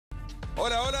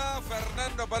Hola, hola,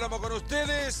 Fernando Palomo con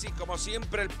ustedes y como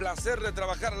siempre el placer de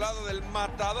trabajar al lado del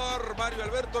matador Mario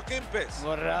Alberto Kempes.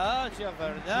 Gracias,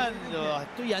 Fernando.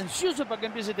 Estoy ansioso para que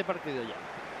empiece este partido ya.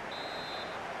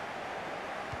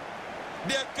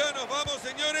 De acá nos vamos,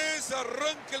 señores,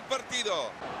 arranca el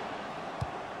partido.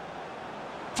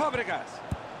 Fábregas,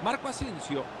 Marco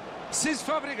Asensio, Cés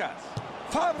Fábregas,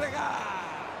 Fábregas.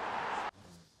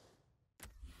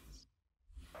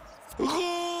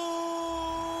 ¡Gol!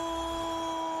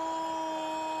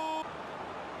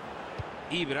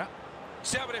 Ibra,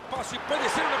 se abre espacio y puede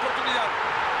ser una oportunidad.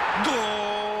 ¡Gol!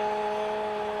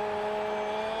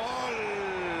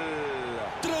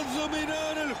 Tras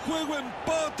dominar el juego,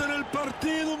 empate en el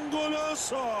partido, un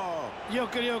golazo. Yo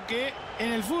creo que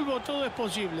en el fútbol todo es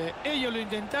posible. Ellos lo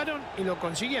intentaron y lo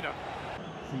consiguieron.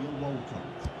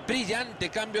 Brillante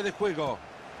cambio de juego.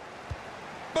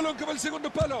 Balón que va al segundo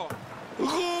palo.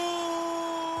 ¡Gol!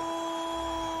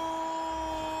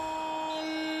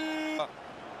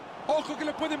 Ojo que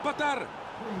le puede empatar.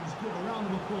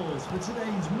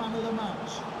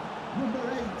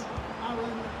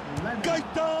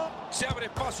 Gaita. Se abre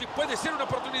espacio y puede ser una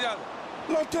oportunidad.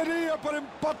 La tenía para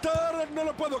empatar, no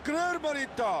lo puedo creer,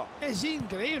 Marito. Es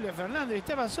increíble, Fernando.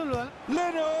 Estaba solo.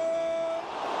 Leno.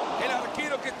 El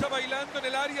arquero que está bailando en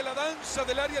el área, la danza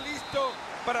del área, listo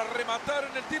para rematar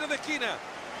en el tiro de esquina.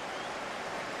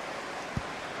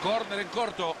 Córner en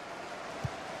corto.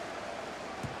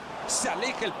 Se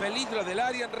aleja el peligro del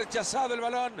área, han rechazado el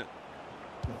balón.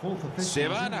 Se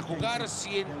van a jugar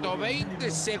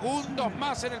 120 segundos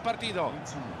más en el partido.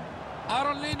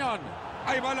 Aaron Lennon.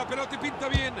 Ahí va la pelota y pinta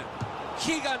bien.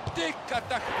 Gigantesca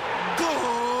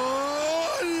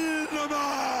 ¡Gol! ¡No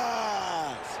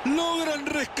más! Logran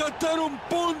rescatar un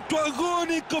punto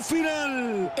agónico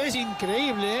final. Es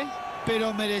increíble, ¿eh?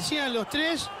 Pero merecían los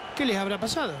tres. ¿Qué les habrá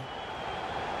pasado?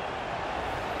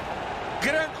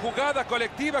 Gran jugada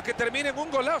colectiva que termina en un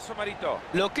golazo, Marito.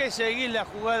 Lo que es seguir la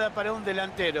jugada para un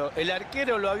delantero. El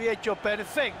arquero lo había hecho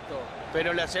perfecto,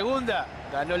 pero la segunda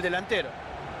ganó el delantero.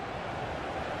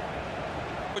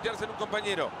 Apoyarse en un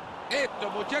compañero.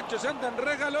 Estos muchachos andan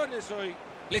regalones hoy.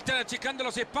 Le están achicando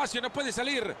los espacios, no puede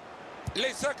salir.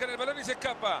 Le sacan el balón y se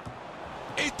escapa.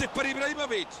 Este es para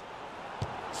Ibrahimovic.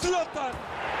 Zlatan.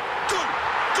 ¡Gol!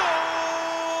 ¡Gol!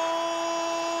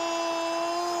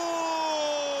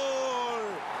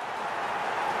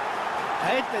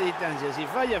 A esta distancia, si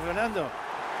falla Fernando,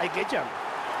 hay que echarlo.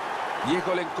 Y es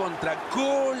gol en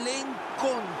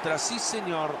contra, sí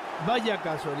señor. Vaya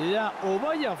casualidad o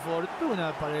vaya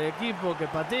fortuna para el equipo que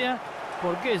patea,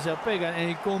 porque se pegan en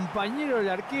el compañero del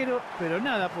arquero, pero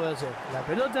nada puede hacer. La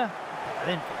pelota,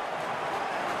 adentro.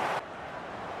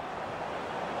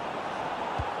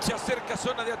 Se acerca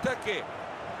zona de ataque.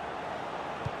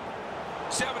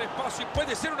 Se abre espacio y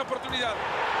puede ser una oportunidad.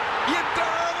 Y entra.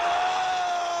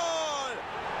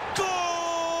 ¡Gol! ¡Gol!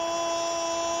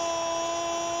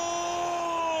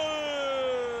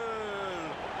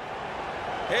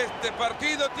 Este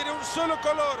partido tiene un solo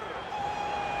color.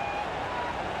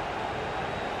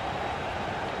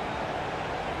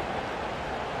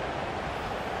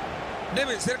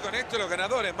 Deben ser con esto los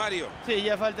ganadores, Mario. Sí,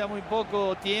 ya falta muy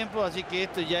poco tiempo, así que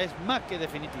esto ya es más que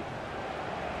definitivo.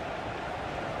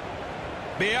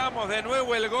 Veamos de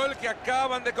nuevo el gol que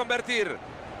acaban de convertir.